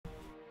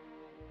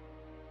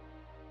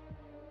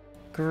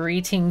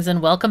Greetings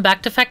and welcome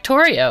back to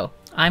Factorio.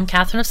 I'm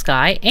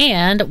KatherineOfSky,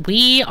 and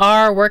we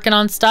are working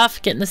on stuff,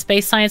 getting the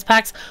space science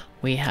packs.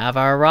 We have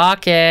our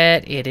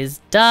rocket. It is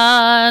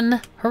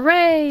done.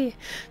 Hooray!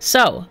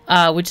 So,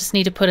 we just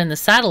need to put in the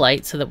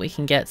satellite so that we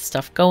can get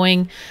stuff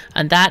going.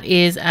 And that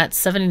is at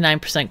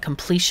 79%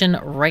 completion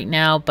right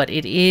now, but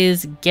it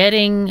is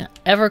getting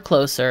ever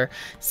closer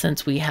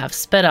since we have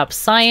sped up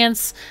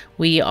science.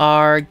 We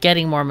are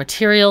getting more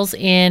materials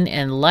in,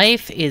 and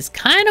life is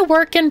kind of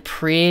working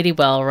pretty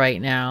well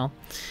right now.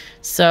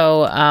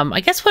 So I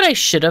guess what I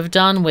should have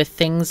done with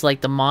things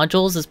like the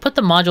modules is put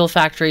the module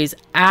factories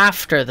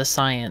after the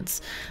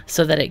science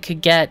so that it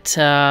could get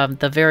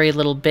the very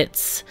little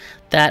bits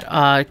that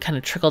kind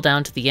of trickle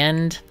down to the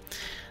end.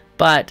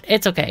 But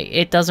it's okay.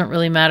 It doesn't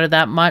really matter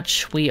that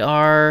much. We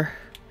are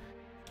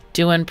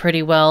doing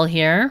pretty well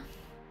here.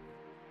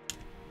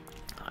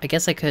 I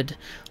guess I could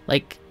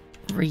like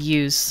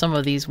reuse some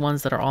of these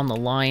ones that are on the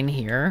line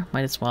here.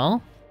 Might as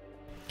well.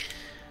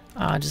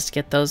 Just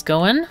get those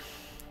going.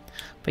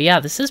 But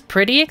yeah, this is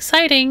pretty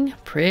exciting.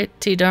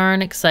 Pretty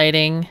darn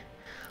exciting.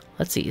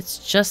 Let's see, it's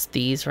just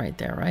these right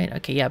there, right?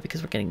 Okay, yeah,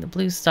 because we're getting the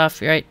blue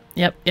stuff, right?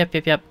 Yep.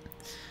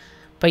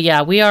 But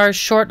yeah, we are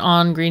short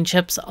on green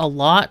chips a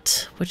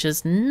lot, which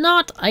is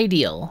not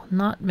ideal.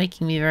 Not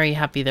making me very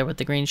happy there with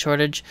the green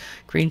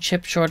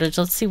chip shortage.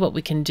 Let's see what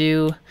we can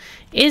do.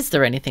 Is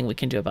there anything we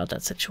can do about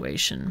that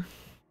situation?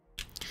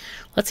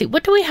 Let's see,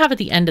 what do we have at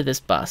the end of this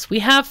bus? We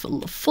have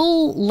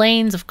full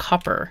lanes of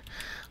copper.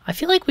 I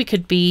feel like we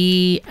could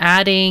be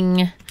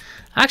adding...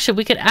 Actually,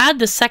 we could add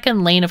the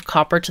second lane of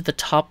copper to the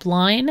top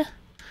line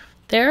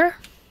there.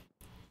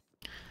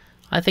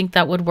 I think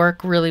that would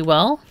work really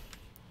well.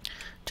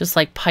 Just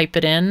like pipe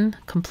it in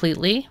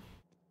completely.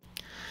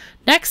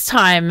 Next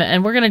time,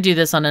 and we're going to do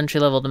this on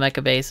entry level to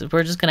mecha base,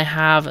 we're just going to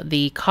have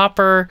the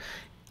copper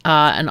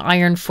and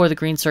iron for the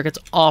green circuits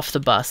off the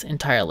bus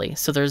entirely.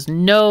 So there's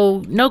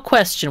no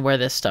question where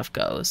this stuff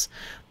goes.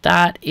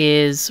 That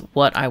is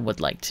what I would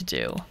like to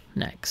do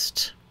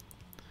next.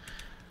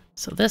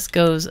 So this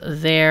goes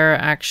there,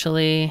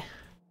 actually.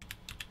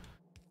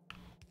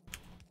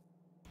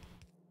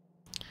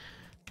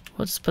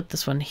 We'll just put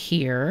this one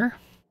here.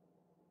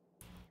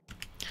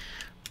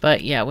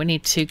 But yeah, we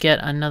need to get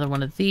another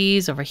one of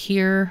these over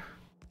here.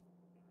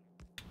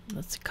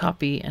 Let's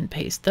copy and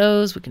paste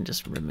those. We can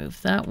just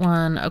remove that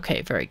one.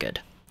 Okay, very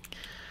good.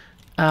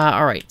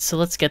 All right, so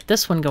let's get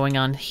this one going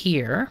on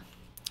here.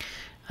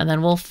 And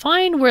then we'll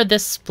find where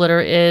this splitter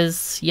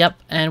is. Yep,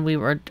 and we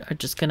are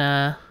just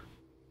gonna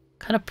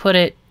kind of put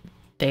it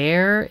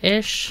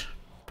there-ish,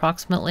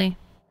 approximately.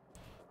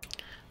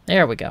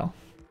 There we go.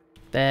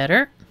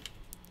 Better.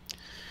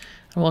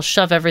 And we'll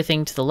shove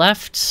everything to the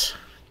left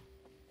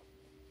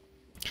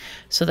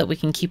so that we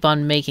can keep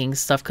on making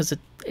stuff, because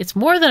it's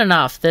more than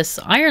enough. This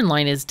iron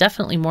line is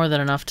definitely more than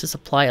enough to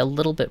supply a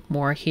little bit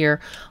more here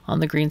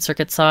on the green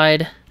circuit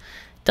side.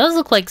 Does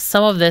look like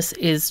some of this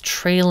is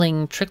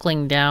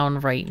trickling down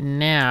right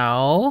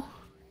now.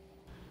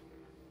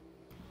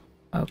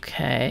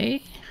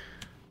 Okay.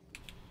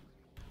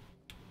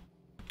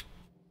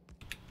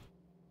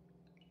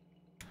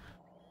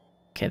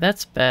 Okay,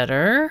 that's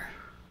better.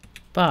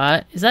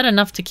 But is that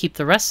enough to keep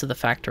the rest of the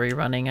factory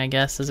running, I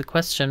guess, is a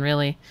question,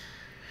 really.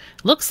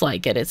 Looks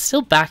like it. It's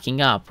still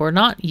backing up. We're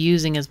not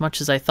using as much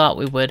as I thought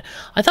we would.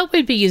 I thought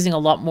we'd be using a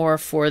lot more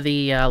for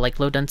the like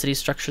low density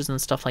structures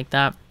and stuff like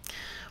that.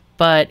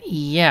 But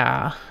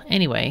yeah,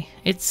 anyway,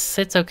 it's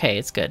okay.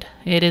 It's good.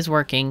 It is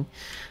working.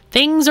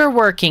 Things are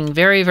working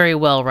very, very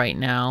well right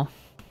now.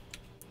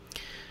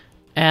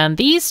 And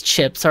these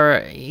chips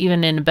are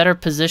even in a better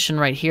position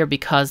right here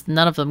because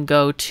none of them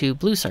go to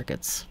blue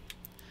circuits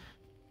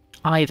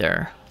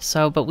either.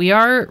 So, but we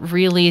are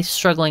really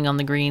struggling on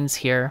the greens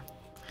here.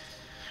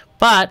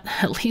 But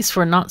at least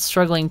we're not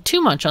struggling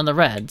too much on the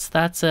reds.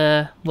 That's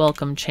a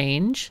welcome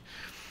change.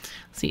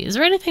 Let's see, is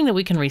there anything that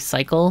we can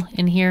recycle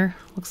in here?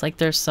 Looks like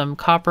there's some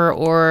copper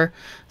or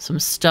some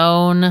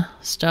stone.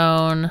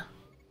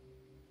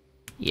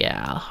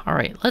 Yeah, all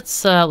right.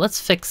 Let's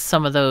fix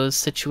some of those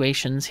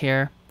situations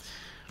here.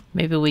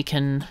 Maybe we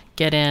can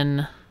get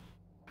in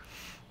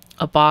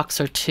a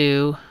box or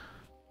two.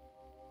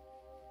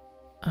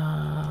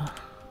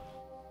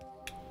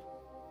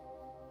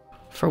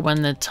 For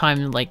when the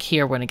time, like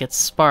here, when it gets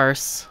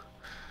sparse.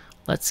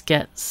 Let's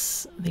get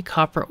the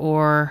copper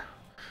ore,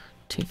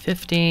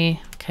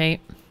 250, okay.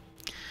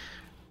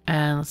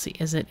 And let's see,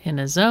 is it in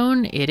a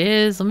zone? It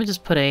is. Let me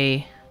just put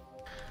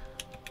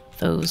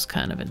those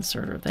kind of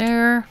inserter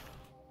there.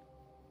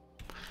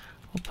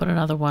 We'll put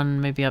another one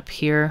maybe up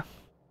here.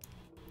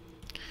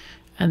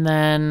 And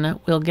then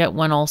we'll get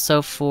one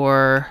also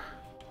for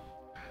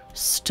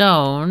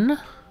stone.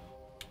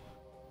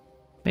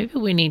 Maybe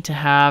we need to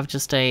have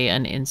just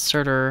an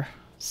inserter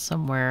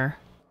somewhere.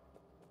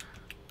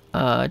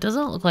 It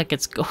doesn't look like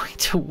it's going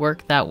to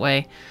work that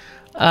way.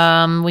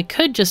 We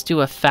could just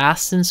do a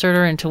fast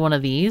inserter into one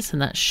of these,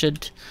 and that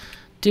should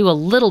do a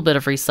little bit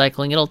of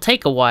recycling. It'll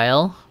take a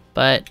while,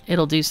 but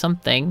it'll do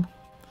something.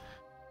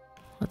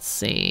 Let's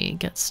see,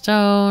 get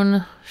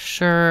stone,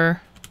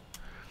 sure.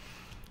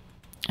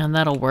 And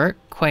that'll work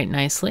quite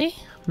nicely,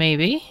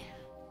 maybe,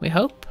 we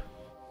hope.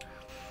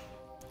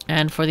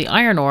 And for the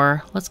iron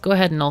ore, let's go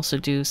ahead and also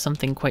do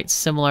something quite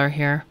similar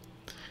here.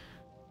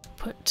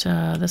 Put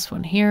this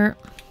one here.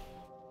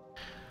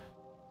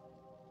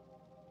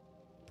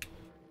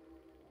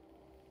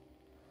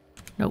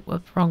 Nope,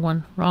 whoops, wrong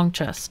one, wrong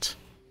chest.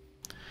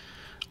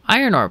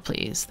 Iron ore,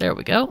 please. There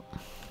we go.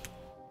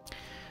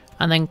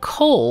 And then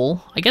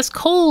coal. I guess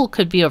coal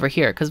could be over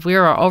here because we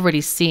are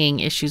already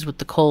seeing issues with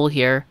the coal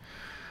here.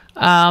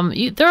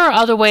 There are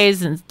other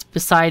ways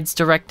besides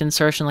direct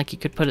insertion, like you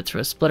could put it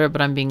through a splitter,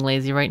 but I'm being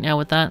lazy right now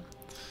with that.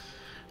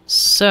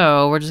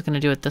 So we're just going to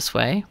do it this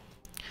way.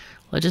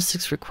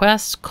 Logistics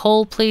request,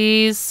 coal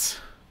please.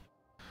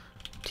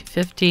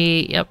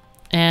 250, yep.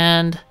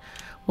 And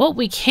what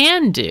we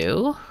can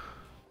do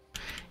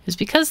is,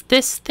 because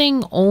this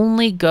thing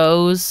only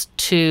goes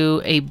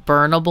to a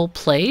burnable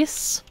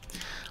place,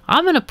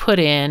 I'm going to put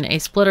in a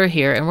splitter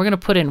here, and we're going to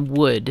put in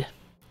wood.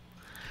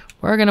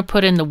 We're going to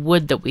put in the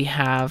wood that we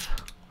have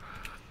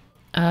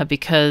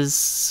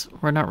because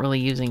we're not really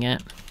using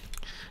it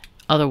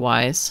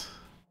otherwise.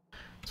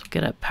 So we'll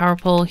get a power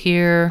pole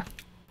here,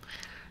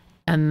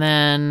 and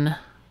then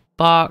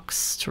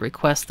box to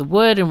request the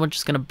wood, and we're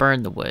just going to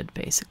burn the wood,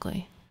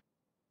 basically.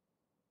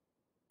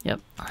 Yep,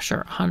 sure,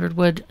 100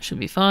 wood should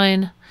be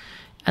fine.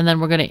 And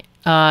then we're going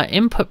to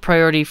input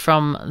priority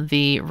from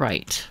the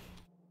right.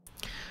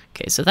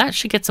 Okay, so that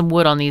should get some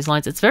wood on these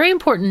lines. It's very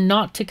important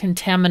not to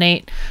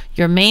contaminate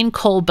your main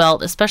coal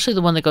belt, especially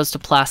the one that goes to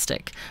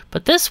plastic.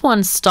 But this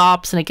one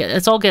stops and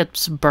it all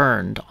gets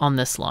burned on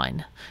this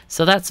line.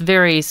 So that's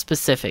very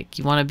specific.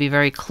 You want to be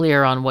very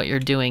clear on what you're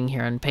doing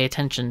here and pay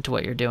attention to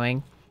what you're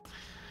doing.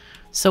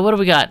 So what do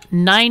we got?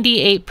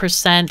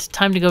 98%.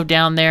 Time to go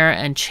down there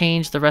and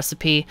change the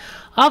recipe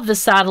of the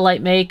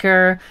satellite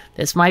maker.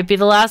 This might be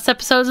the last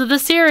episodes of the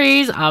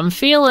series. I'm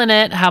feeling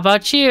it. How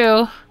about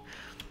you?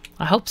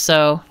 I hope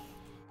so,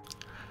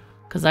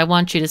 because I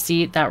want you to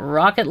see that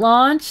rocket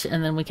launch,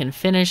 and then we can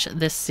finish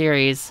this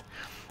series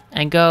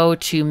and go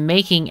to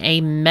making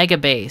a mega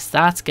base.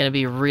 That's going to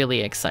be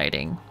really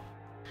exciting.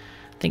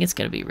 I think it's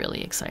going to be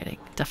really exciting.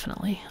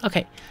 Definitely.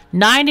 Okay.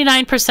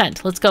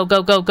 99%. Let's go,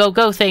 go, go, go,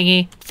 go,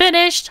 thingy.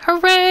 Finished.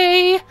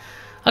 Hooray.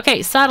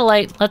 Okay,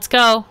 satellite. Let's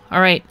go. All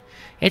right.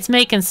 It's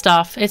making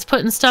stuff. It's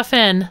putting stuff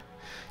in.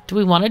 Do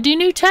we want to do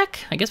new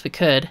tech? I guess we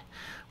could.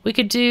 We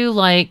could do,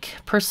 like,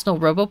 personal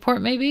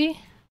roboport,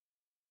 maybe?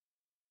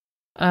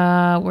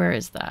 Where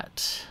is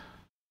that?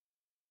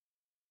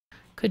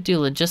 Could do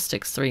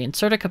logistics 3.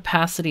 Inserter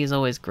capacity is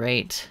always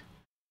great.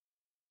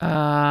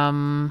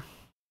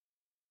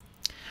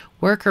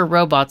 Worker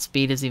robot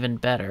speed is even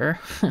better.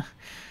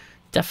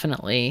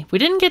 Definitely. We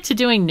didn't get to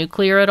doing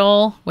nuclear at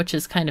all, which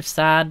is kind of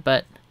sad,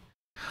 but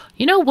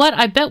you know what?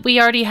 I bet we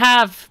already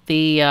have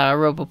the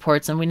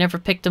roboports and we never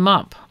picked them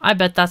up. I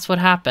bet that's what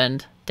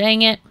happened.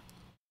 Dang it.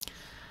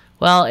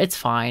 Well, it's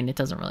fine. It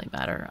doesn't really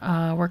matter.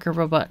 Worker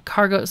robot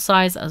cargo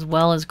size as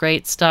well is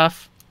great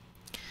stuff.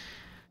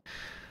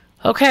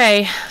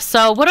 Okay,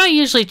 so what I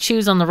usually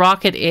choose on the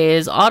rocket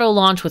is auto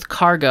launch with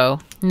cargo.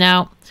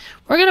 Now,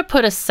 we're going to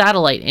put a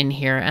satellite in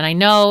here, and I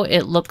know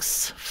it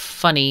looks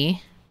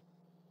funny.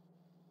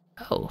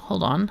 Oh,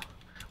 hold on.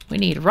 We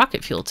need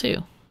rocket fuel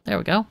too. There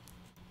we go.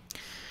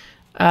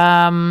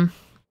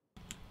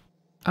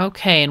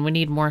 Okay, and we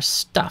need more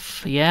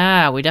stuff.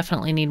 Yeah, we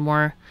definitely need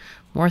more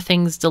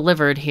things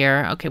delivered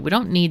here. Okay, we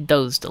don't need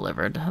those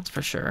delivered, that's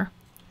for sure.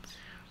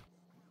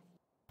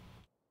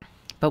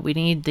 But we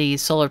need the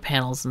solar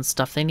panels and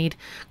stuff. They need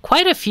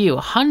quite a few,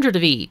 100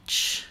 of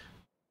each.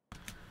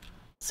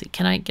 Let's see,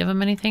 can I give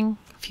them anything?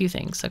 A few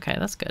things. Okay,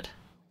 that's good.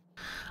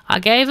 I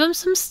gave them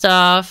some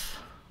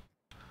stuff.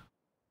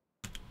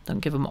 Don't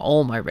give them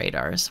all my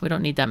radars. We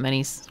don't need that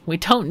many. We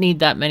don't need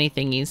that many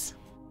thingies.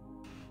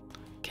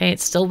 Okay,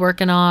 it's still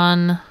working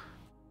on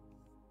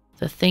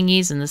the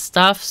thingies and the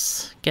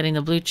stuffs. Getting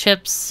the blue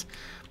chips.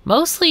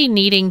 Mostly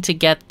needing to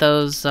get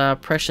those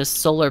precious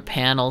solar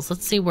panels.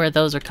 Let's see where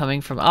those are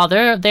coming from. Oh,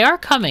 they are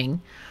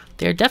coming.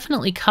 They're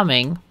definitely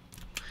coming.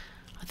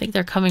 I think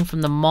they're coming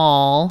from the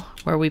mall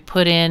where we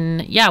put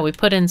in, yeah, we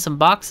put in some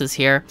boxes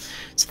here.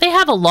 So they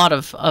have a lot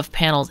of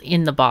panels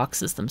in the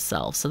boxes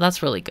themselves. So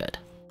that's really good.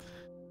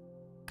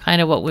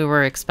 Kind of what we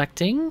were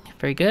expecting.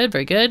 Very good,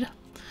 very good.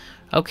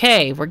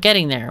 Okay, we're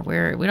getting there.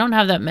 We don't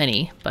have that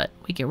many, but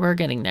we're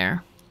getting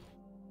there.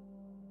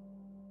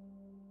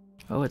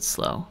 Oh, it's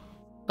slow.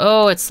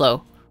 Oh, it's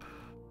slow.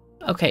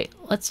 Okay,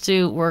 let's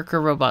do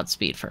worker robot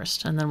speed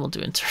first, and then we'll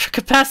do inserter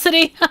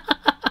capacity.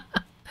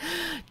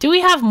 Do we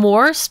have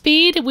more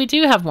speed? We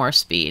do have more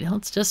speed.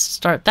 Let's just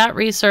start that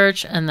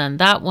research, and then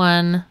that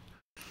one.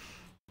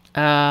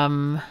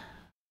 And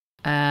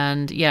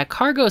yeah,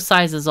 cargo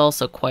size is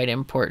also quite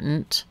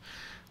important.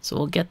 So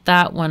we'll get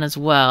that one as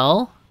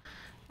well.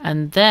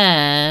 And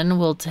then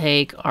we'll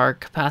take our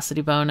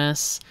capacity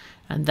bonus,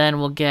 and then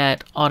we'll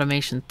get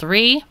automation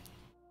 3.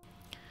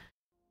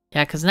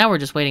 Yeah, because now we're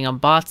just waiting on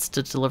bots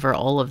to deliver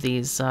all of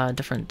these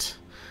different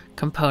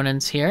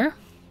components here.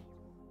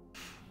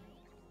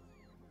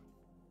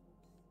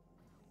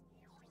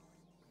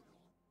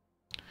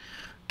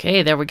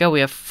 Okay, there we go.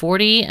 We have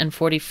 40 and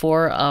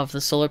 44 of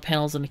the solar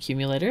panels and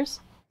accumulators.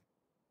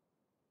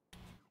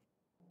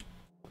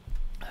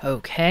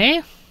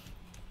 Okay.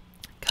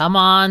 Come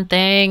on,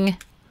 thing.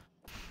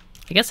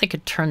 I guess I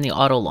could turn the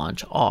auto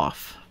launch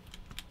off.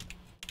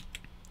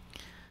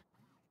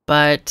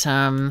 But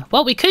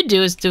what we could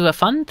do is do a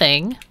fun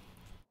thing.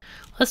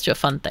 Let's do a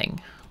fun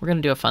thing. We're going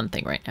to do a fun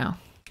thing right now.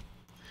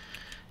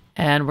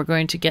 And we're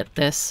going to get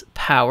this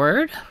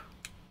powered.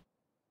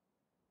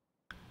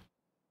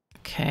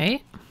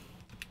 Okay.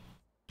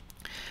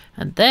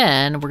 And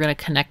then we're going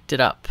to connect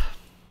it up.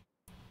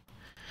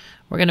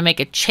 We're going to make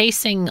a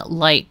chasing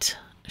light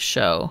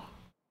show.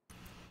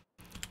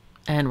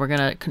 And we're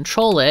going to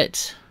control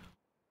it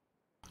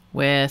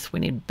with, we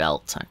need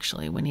belts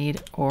actually. We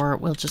need, or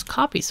we'll just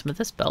copy some of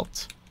this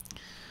belt.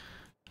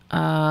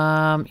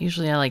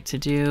 Usually I like to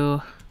do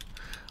a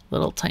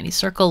little tiny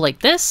circle like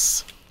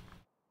this.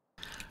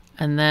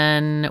 And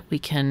then we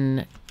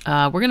can,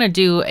 we're going to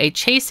do a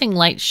chasing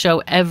light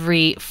show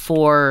every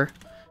 4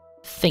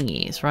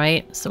 thingies,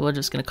 right? So we're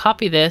just going to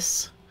copy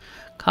this,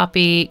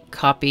 copy,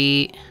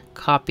 copy,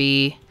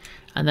 copy,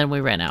 and then we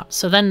ran out.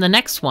 So then the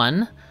next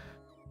one,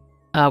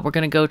 we're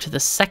going to go to the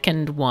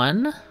second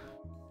one.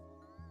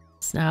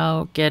 It's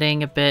now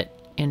getting a bit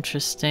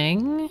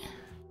interesting.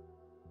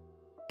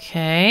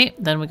 Okay,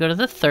 then we go to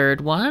the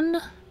third one.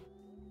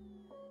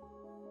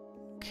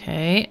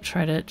 Okay,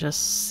 try to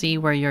just see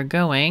where you're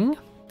going.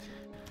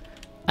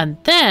 And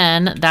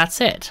then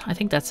that's it. I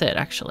think that's it,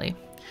 actually.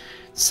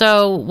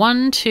 So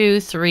 1, 2,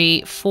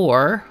 3,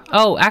 4.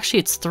 Oh, actually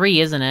it's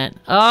 3, isn't it?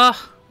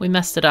 Oh, we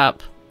messed it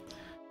up.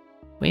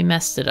 We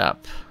messed it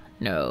up.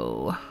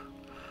 No.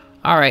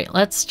 All right,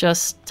 let's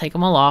just take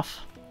them all off.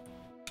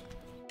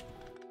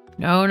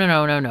 No, no,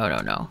 no, no, no, no,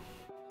 no.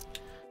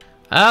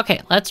 Okay,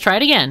 let's try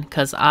it again,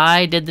 because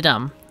I did the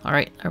dumb. All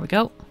right, there we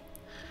go.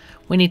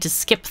 We need to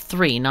skip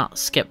 3, not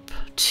skip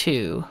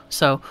 2.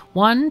 So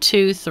 1,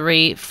 2,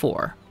 3,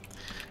 4.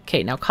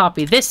 Okay, now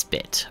copy this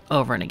bit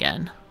over and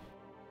again.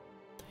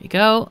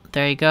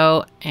 There you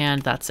go,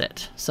 and that's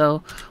it.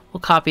 So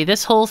we'll copy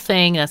this whole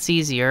thing, that's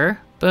easier.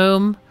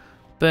 Boom,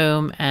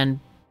 boom, and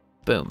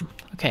boom.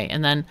 Okay,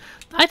 and then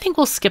I think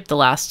we'll skip the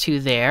last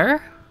 2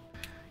 there.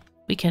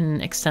 We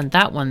can extend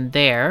that one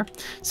there.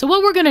 So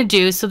what we're gonna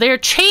do, so they're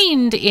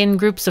chained in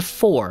groups of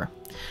 4.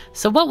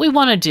 So what we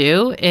wanna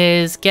do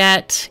is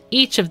get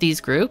each of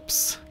these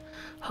groups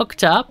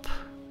hooked up.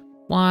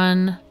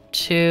 1,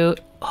 2,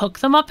 hook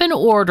them up in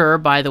order,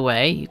 by the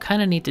way. You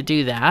kind of need to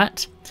do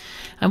that.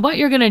 And what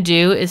you're gonna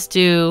do is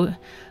do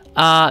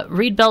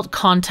read belt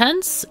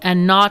contents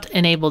and not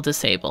enable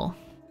disable.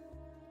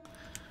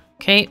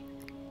 Okay,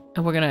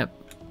 and we're gonna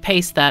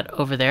paste that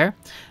over there.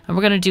 And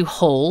we're gonna do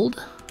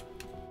hold.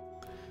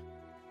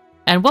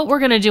 And what we're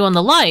going to do on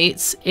the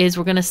lights is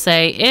we're going to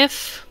say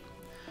if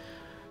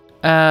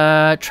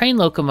train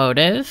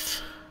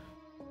locomotive,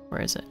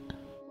 where is it?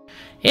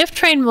 If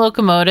train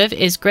locomotive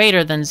is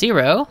greater than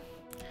 0,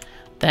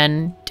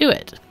 then do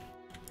it.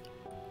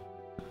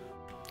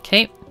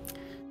 Okay.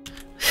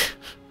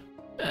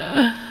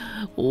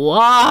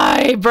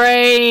 Why,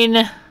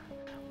 brain?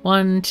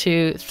 1,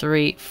 2,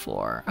 3,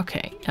 4.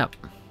 Okay, yep.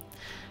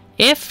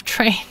 If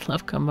train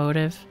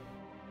locomotive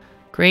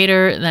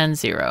greater than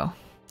 0.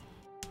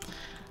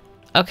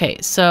 Okay,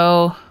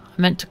 so I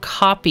meant to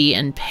copy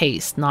and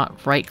paste,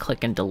 not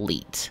right-click and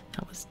delete.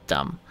 That was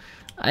dumb.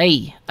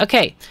 Aye.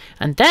 Okay,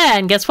 and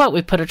then guess what?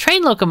 We put a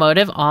train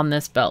locomotive on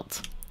this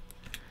belt.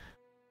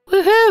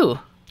 Woohoo!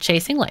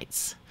 Chasing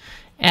lights.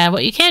 And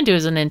what you can do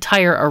is an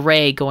entire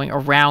array going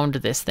around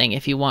this thing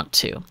if you want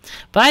to.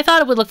 But I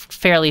thought it would look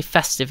fairly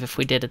festive if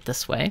we did it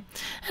this way.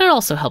 And it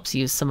also helps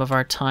use some of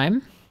our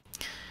time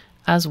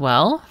as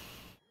well.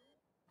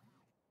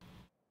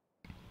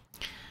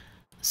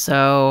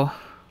 So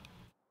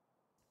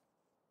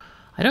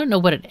I don't know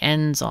what it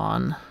ends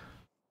on.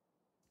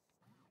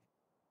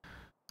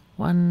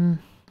 I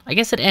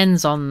guess it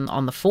ends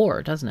on the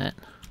 4, doesn't it?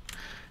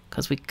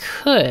 Because we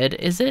could,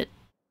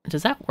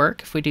 does that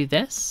work if we do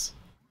this?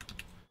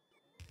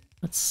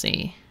 Let's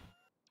see.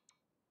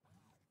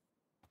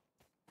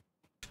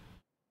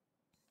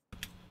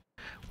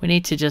 We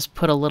need to just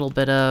put a little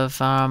bit of,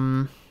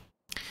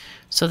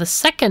 so the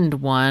second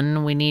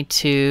one we need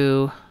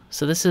to,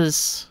 so this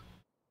is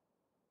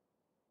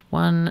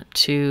 1,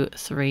 2,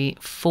 3,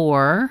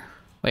 4.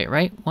 Wait,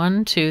 right?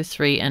 1, 2,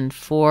 3, and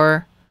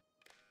 4.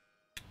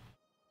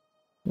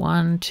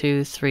 1,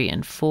 2, 3,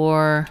 and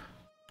 4.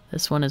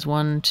 This one is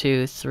 1,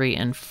 2, 3,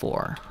 and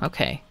 4.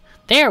 Okay,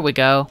 there we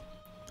go.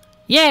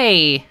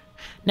 Yay!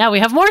 Now we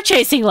have more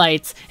chasing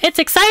lights. It's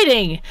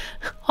exciting!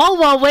 All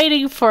while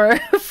waiting for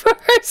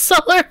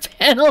solar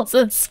panels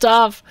and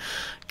stuff.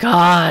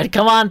 God,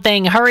 come on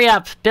thing, hurry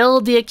up.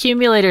 Build the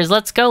accumulators.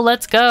 Let's go,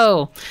 let's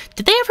go.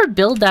 Did they ever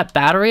build that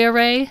battery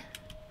array?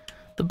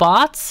 The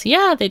bots?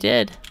 Yeah, they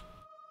did.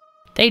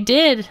 They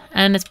did,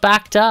 and it's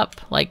backed up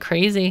like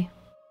crazy.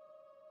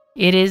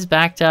 It is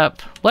backed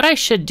up. What I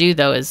should do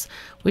though is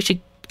we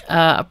should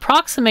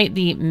approximate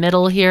the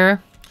middle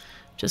here.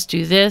 Just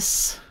do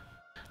this.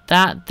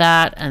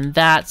 that, and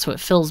that, so it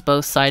fills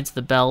both sides of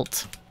the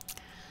belt.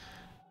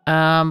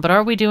 But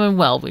are we doing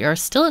well? We are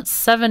still at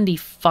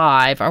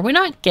 75. Are we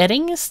not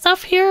getting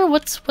stuff here?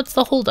 What's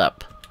the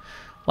holdup?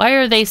 Why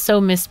are they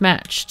so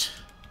mismatched?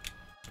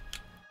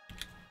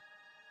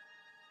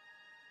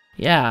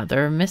 Yeah,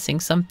 they're missing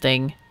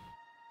something.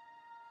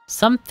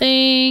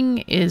 Something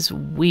is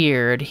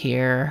weird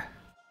here.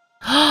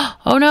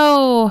 Oh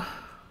no!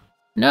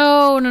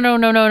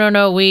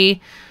 No.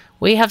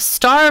 We have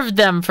starved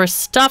them for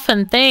stuff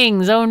and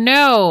things. Oh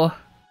no!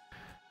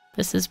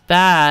 This is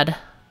bad.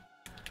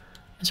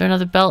 Is there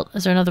another belt?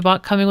 Is there another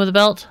bot coming with a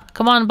belt?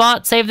 Come on,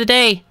 bot, save the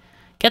day.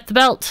 Get the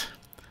belt.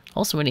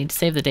 Also, we need to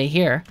save the day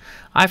here.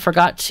 I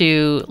forgot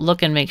to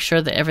look and make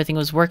sure that everything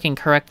was working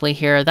correctly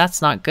here.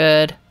 That's not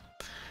good.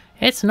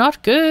 It's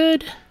not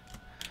good.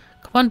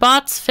 Come on,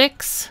 bots,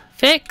 fix.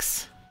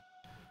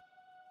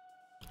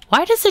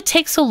 Why does it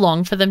take so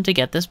long for them to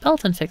get this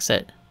belt and fix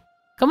it?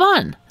 Come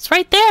on, it's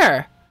right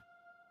there.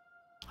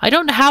 I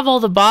don't have all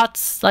the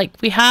bots. Like,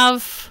 we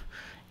have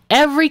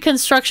every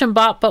construction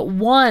bot but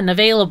one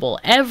available.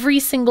 Every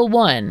single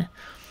one.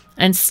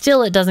 And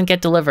still it doesn't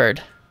get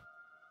delivered.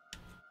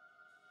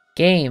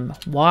 Game,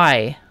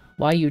 why?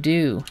 Why you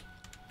do?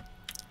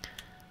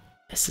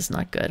 This is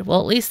not good.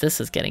 Well, at least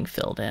this is getting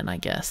filled in, I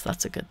guess.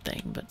 That's a good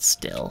thing, but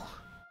still.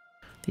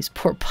 These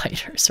poor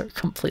biters are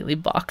completely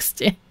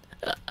boxed in.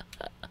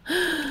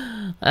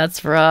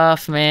 That's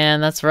rough,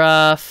 man. That's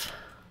rough.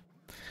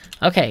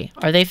 Okay,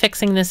 are they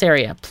fixing this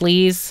area?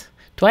 Please?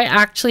 Do I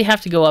actually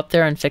have to go up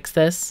there and fix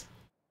this?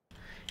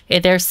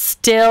 They're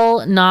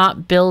still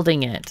not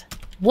building it.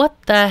 What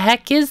the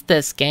heck is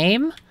this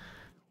game?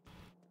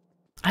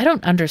 I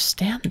don't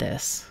understand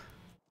this.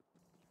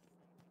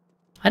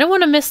 I don't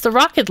want to miss the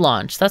rocket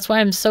launch. That's why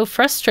I'm so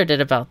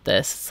frustrated about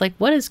this. It's like,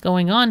 what is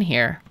going on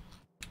here?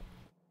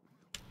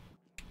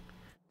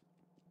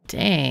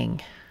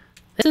 Dang.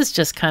 This is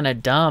just kind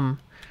of dumb.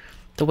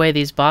 The way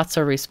these bots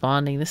are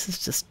responding. This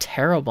is just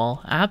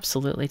terrible.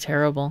 Absolutely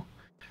terrible.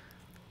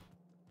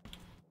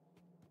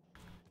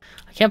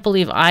 I can't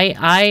believe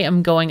I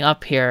am going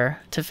up here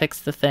to fix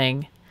the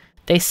thing.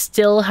 They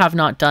still have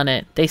not done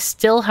it. They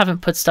still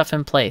haven't put stuff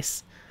in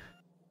place.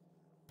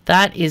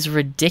 That is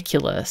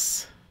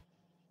ridiculous.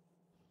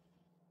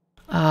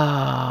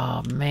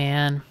 Oh,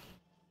 man.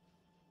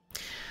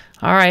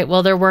 Alright,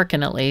 well, they're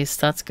working at least.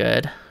 That's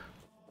good.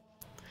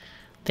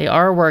 They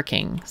are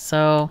working,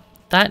 so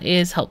that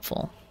is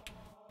helpful.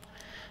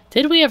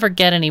 Did we ever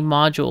get any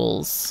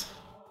modules?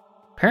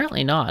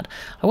 Apparently not.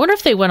 I wonder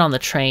if they went on the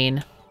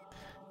train.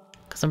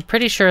 Because I'm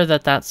pretty sure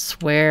that that's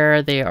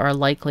where they are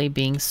likely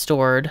being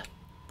stored.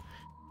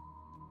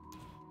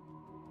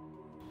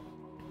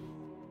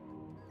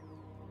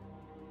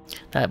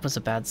 That was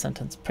a bad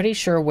sentence. Pretty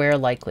sure where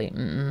likely.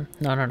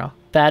 No.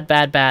 Bad.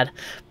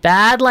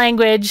 Bad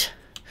language.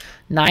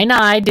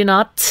 Nine, do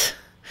not.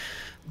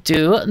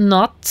 Do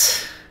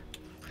not.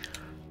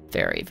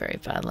 Very, very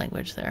bad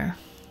language there.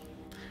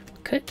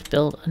 We could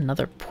build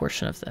another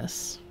portion of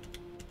this.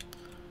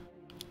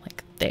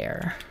 Like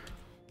there.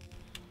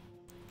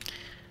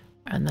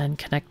 And then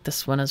connect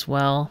this one as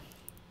well.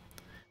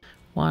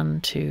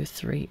 1, 2,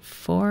 3,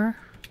 4.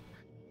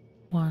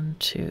 1,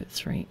 2,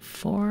 3,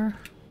 4.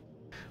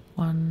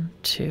 1,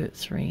 2,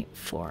 3,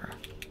 4.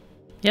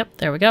 Yep,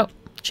 there we go.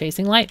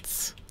 Chasing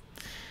lights.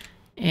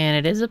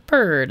 And it is a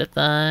bird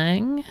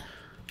thing.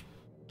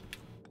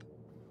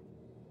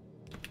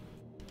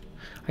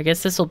 I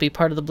guess this will be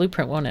part of the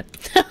blueprint, won't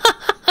it?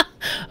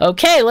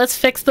 Okay, let's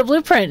fix the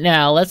blueprint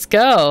now. Let's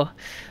go.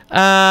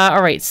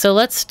 Alright, so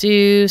let's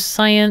do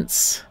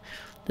science.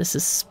 This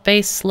is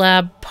space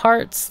lab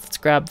parts. Let's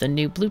grab the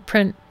new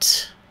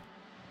blueprint,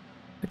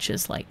 which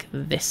is like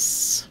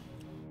this.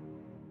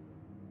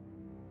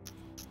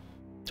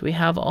 Do we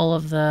have all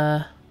of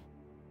the...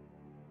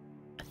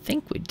 I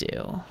think we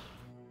do.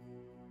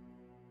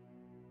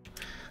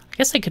 I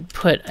guess I could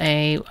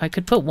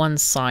put one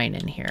sign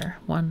in here.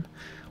 One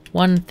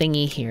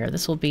thingy here.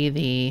 This will be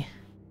the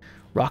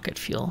rocket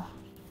fuel.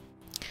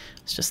 I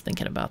was just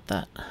thinking about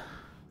that.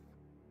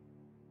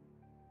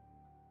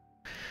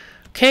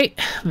 Okay,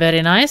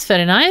 very nice,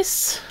 very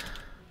nice.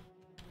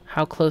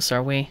 How close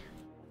are we?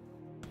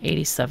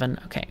 87.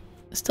 Okay,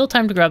 still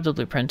time to grab the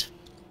blueprint.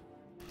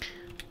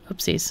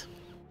 Oopsies.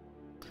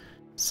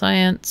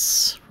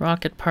 Science,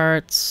 rocket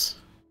parts,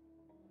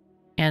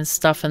 and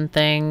stuff and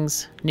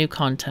things, new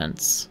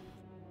contents.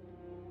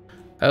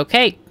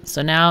 Okay,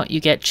 so now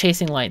you get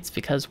chasing lights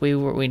because we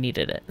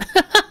needed it.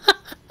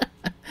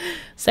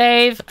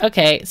 Save.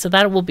 Okay, so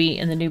that will be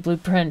in the new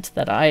blueprint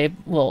that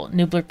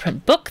new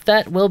blueprint book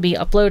that will be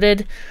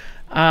uploaded.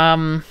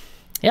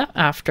 Yeah,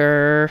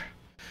 after,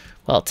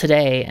 well,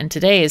 today, and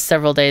today is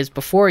several days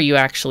before you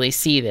actually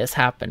see this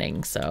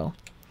happening. So,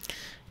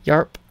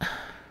 yarp.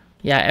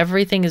 Yeah,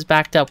 everything is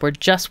backed up. We're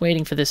just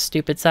waiting for this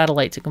stupid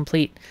satellite to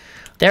complete.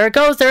 There it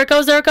goes, there it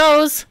goes, there it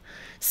goes.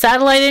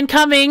 Satellite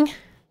incoming.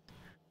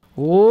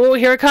 Oh,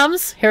 here it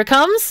comes. Here it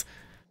comes.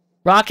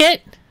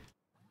 Rocket.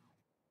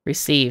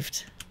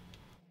 Received.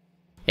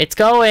 It's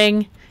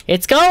going.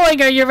 It's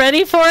going. Are you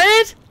ready for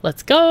it?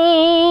 Let's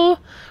go.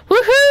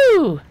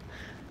 Woohoo!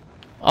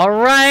 All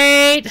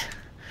right.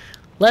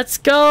 Let's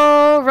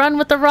go. Run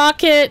with the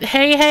rocket.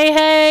 Hey, hey,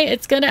 hey.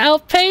 It's going to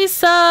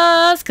outpace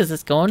us because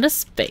it's going to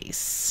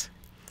space.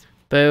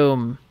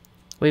 Boom.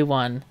 We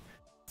won.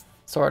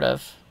 Sort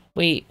of.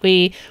 We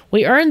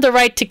earned the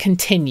right to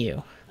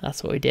continue.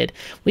 That's what we did.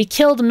 We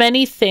killed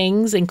many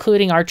things,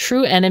 including our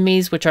true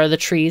enemies, which are the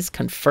trees,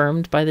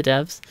 confirmed by the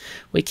devs.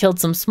 We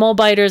killed some small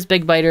biters,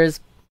 big biters.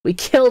 We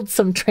killed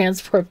some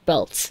transport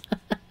belts.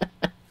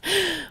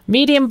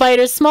 Medium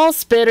biters, small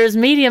spitters,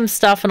 medium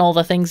stuff, and all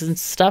the things and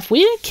stuff. We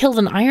even killed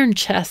an iron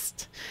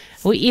chest.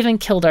 We even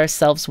killed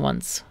ourselves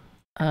once.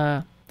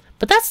 But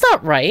that's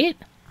not right.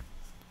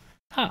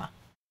 Huh.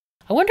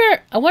 I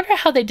wonder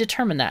how they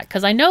determine that,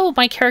 because I know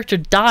my character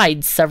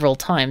died several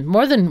times,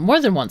 more than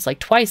once, like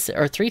twice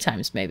or 3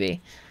 times maybe.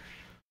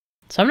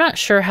 So I'm not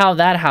sure how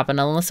that happened,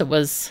 unless it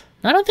was...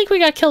 I don't think we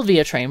got killed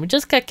via train. We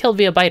just got killed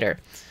via biter.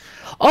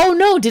 Oh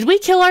no, did we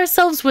kill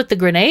ourselves with the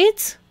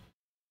grenades?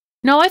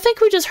 No, I think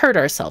we just hurt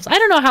ourselves. I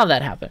don't know how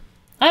that happened.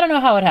 I don't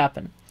know how it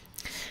happened.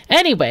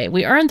 Anyway,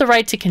 we earned the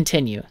right to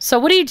continue. So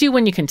what do you do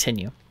when you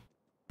continue?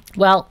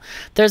 Well,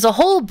 there's a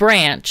whole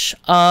branch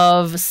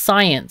of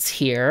science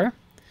here.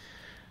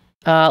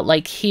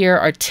 Like here,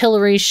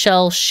 artillery,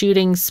 shell,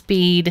 shooting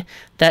speed,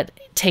 that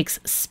takes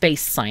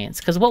space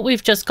science. Because what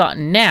we've just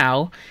gotten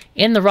now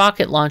in the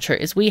rocket launcher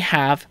is we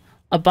have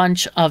a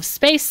bunch of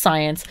space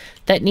science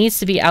that needs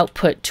to be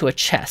output to a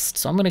chest.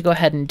 So I'm going to go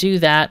ahead and do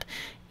that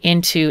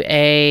into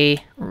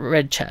a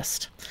red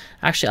chest.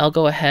 Actually, I'll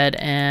go ahead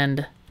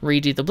and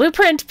redo the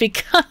blueprint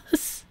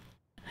because...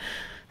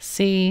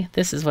 See,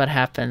 this is what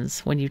happens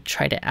when you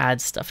try to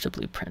add stuff to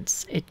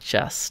blueprints.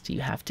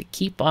 You have to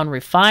keep on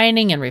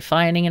refining and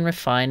refining and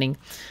refining.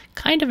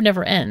 Kind of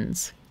never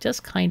ends.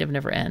 Just kind of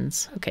never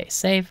ends. Okay,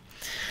 save.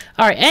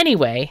 All right,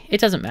 anyway,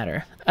 it doesn't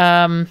matter.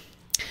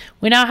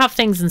 We now have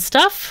things and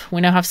stuff.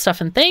 We now have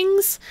stuff and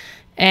things.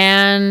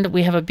 And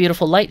we have a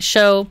beautiful light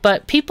show.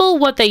 But people,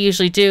 what they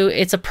usually do,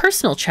 it's a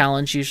personal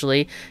challenge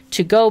usually,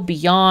 to go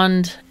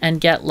beyond and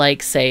get,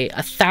 like, say,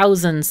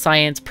 1,000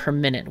 science per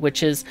minute,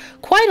 which is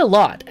quite a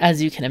lot,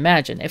 as you can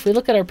imagine. If we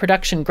look at our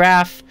production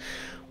graph,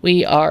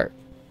 we are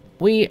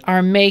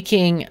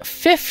making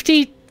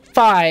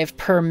 55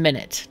 per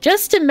minute.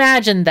 Just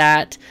imagine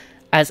that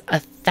as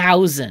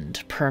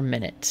 1,000 per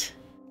minute.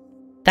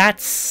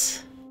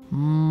 That's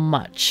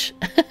much.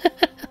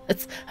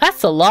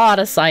 That's a lot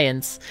of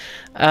science.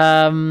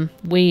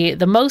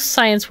 The most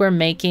science we're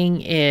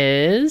making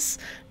is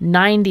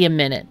 90 a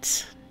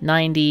minute.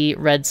 90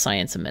 red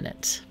science a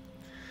minute.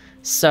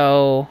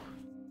 So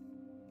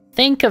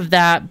think of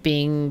that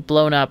being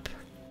blown up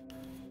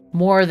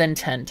more than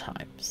 10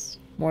 times.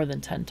 More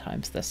than 10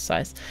 times this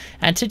size.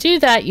 And to do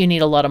that, you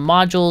need a lot of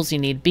modules, you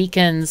need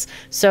beacons.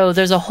 So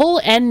there's a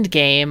whole end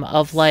game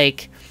of,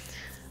 like,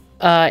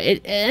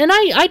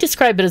 I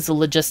describe it as a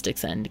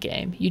logistics end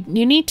game.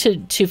 You need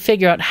to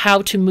figure out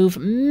how to move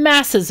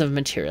masses of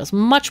materials,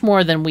 much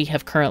more than we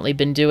have currently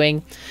been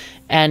doing,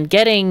 and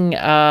getting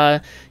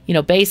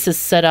bases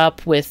set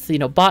up with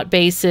bot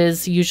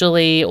bases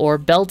usually, or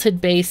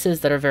belted bases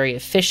that are very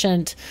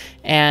efficient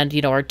and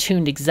are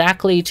tuned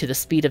exactly to the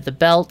speed of the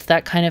belt,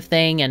 that kind of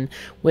thing, and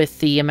with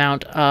the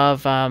amount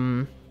of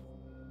what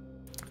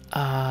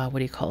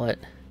do you call it?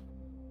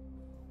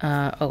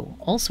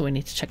 Also we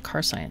need to check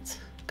car science.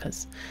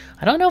 Because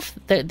I don't know if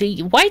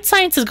the white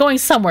science is going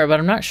somewhere, but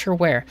I'm not sure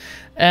where.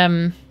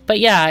 But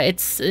yeah,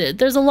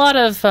 there's a lot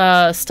of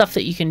stuff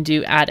that you can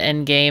do at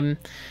endgame,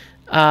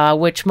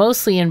 which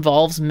mostly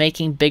involves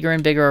making bigger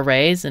and bigger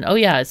arrays. And oh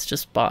yeah, it's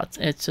just bots.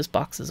 It's just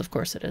boxes. Of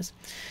course it is.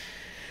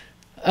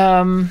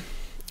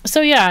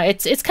 So yeah,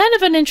 it's kind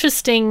of an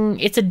interesting.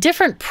 It's a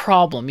different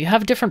problem. You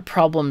have different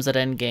problems at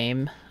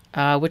endgame.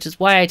 Which is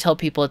why I tell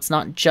people it's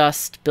not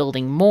just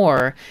building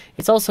more,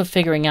 it's also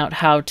figuring out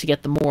how to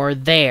get the more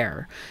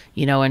there,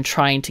 and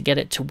trying to get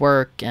it to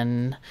work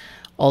and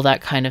all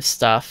that kind of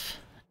stuff.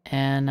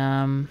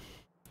 And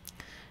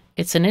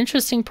it's an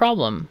interesting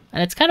problem,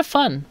 and it's kind of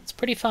fun. It's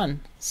pretty fun.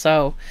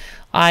 So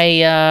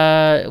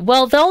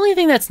well, the only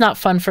thing that's not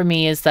fun for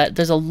me is that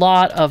there's a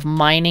lot of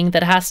mining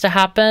that has to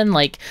happen.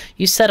 Like,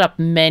 you set up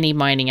many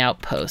mining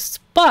outposts.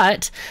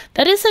 But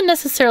that isn't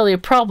necessarily a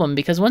problem,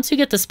 because once you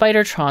get the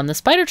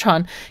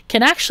Spidertron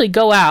can actually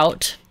go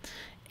out,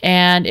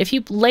 and if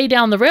you lay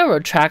down the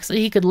railroad tracks,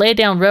 he could lay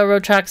down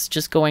railroad tracks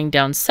just going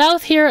down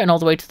south here and all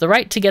the way to the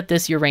right to get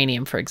this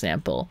uranium, for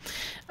example.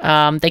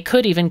 They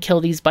could even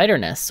kill these biter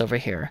nests over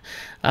here,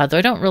 though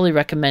I don't really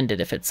recommend it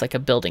if it's like a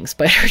building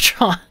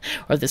Spidertron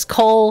or this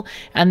coal.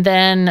 And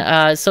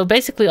then, so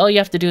basically all you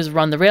have to do is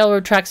run the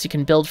railroad tracks. You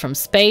can build from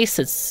space.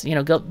 It's,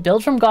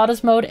 build from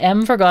goddess mode,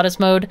 M for goddess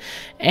mode,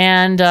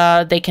 and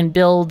they can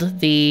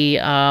build the,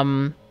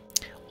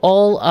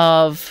 all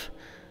of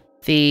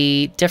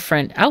the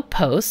different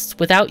outposts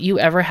without you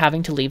ever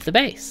having to leave the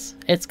base.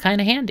 It's kind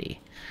of handy.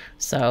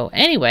 So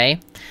anyway,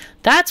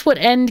 that's what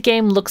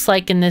endgame looks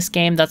like in this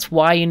game. That's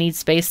why you need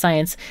space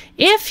science.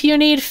 If you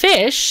need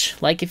fish,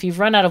 like if you've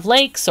run out of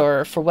lakes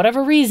or for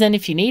whatever reason,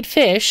 if you need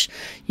fish,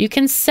 you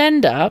can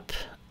send up...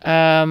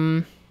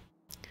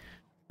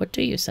 what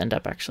do you send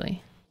up,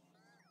 actually?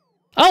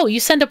 Oh, you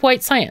send up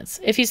white science.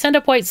 If you send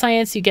up white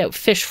science, you get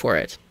fish for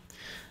it.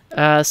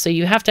 So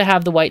you have to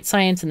have the white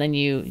science, and then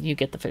you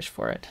get the fish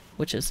for it,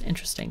 which is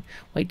interesting.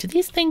 Wait, do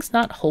these things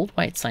not hold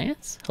white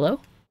science? Hello?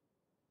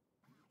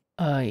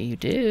 You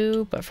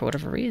do, but for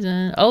whatever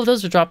reason... Oh,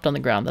 those are dropped on the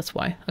ground, that's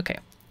why. Okay.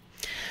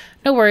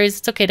 No worries,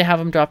 it's okay to have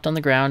them dropped on the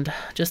ground.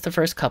 Just the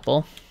first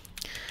couple.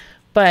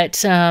 But,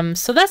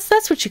 so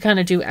that's what you kind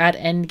of do at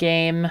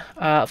endgame.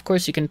 Of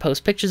course, you can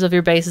post pictures of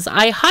your bases.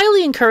 I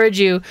highly encourage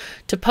you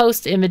to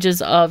post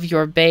images of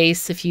your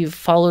base if you've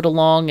followed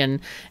along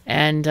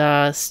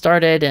and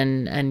started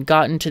and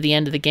gotten to the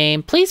end of the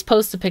game. Please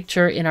post a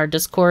picture in our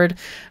Discord.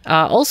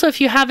 Also, if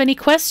you have any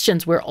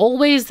questions, we're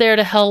always there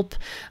to help.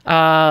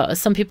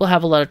 Some people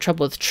have a lot of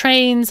trouble with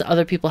trains.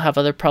 Other people have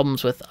other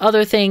problems with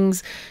other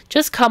things.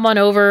 Just come on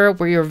over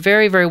where you're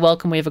very, very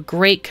welcome. We have a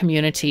great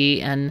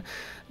community, and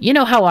you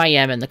know how I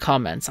am in the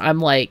comments. I'm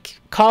like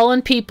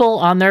calling people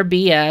on their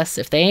BS.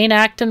 If they ain't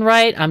acting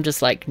right, I'm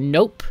just like,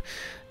 nope.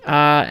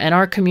 And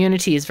our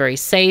community is very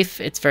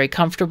safe. It's very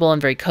comfortable and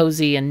very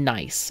cozy and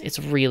nice. It's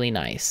really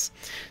nice.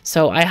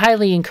 So I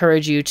highly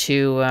encourage you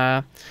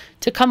to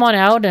come on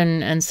out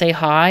and say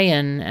hi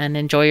and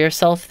enjoy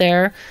yourself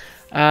there.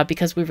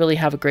 Because we really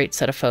have a great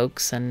set of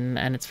folks, and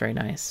it's very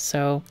nice.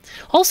 So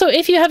also,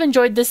 if you have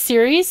enjoyed this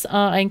series,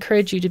 I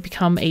encourage you to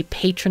become a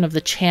patron of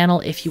the channel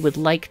if you would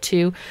like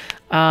to.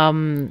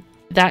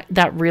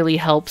 That really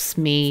helps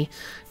me,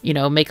 you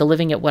know, make a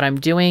living at what I'm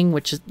doing,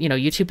 which is, you know,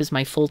 YouTube is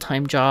my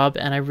full-time job,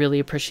 and I really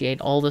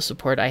appreciate all the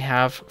support I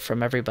have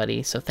from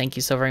everybody. So thank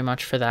you so very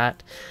much for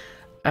that.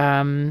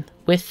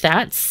 With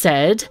that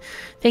said,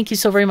 thank you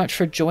so very much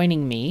for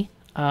joining me.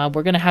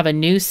 We're going to have a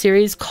new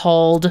series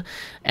called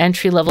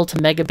Entry Level to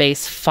Mega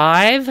Base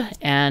 5,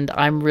 and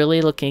I'm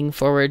really looking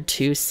forward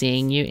to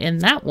seeing you in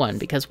that one,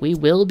 because we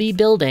will be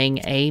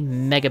building a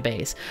mega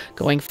base,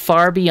 going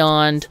far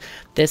beyond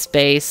this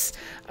base.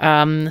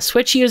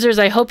 Switch users,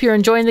 I hope you're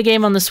enjoying the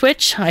game on the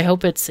Switch. I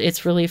hope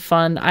it's really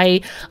fun.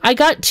 I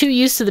got too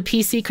used to the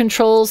PC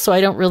controls, so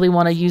I don't really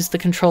want to use the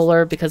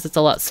controller because it's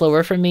a lot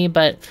slower for me,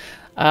 but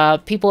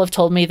people have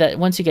told me that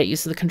once you get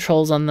used to the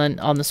controls on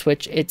the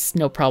Switch, it's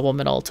no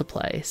problem at all to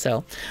play.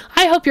 So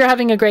I hope you're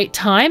having a great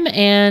time,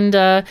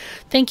 and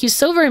thank you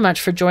so very much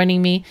for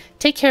joining me.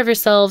 Take care of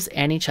yourselves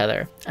and each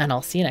other, and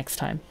I'll see you next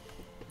time.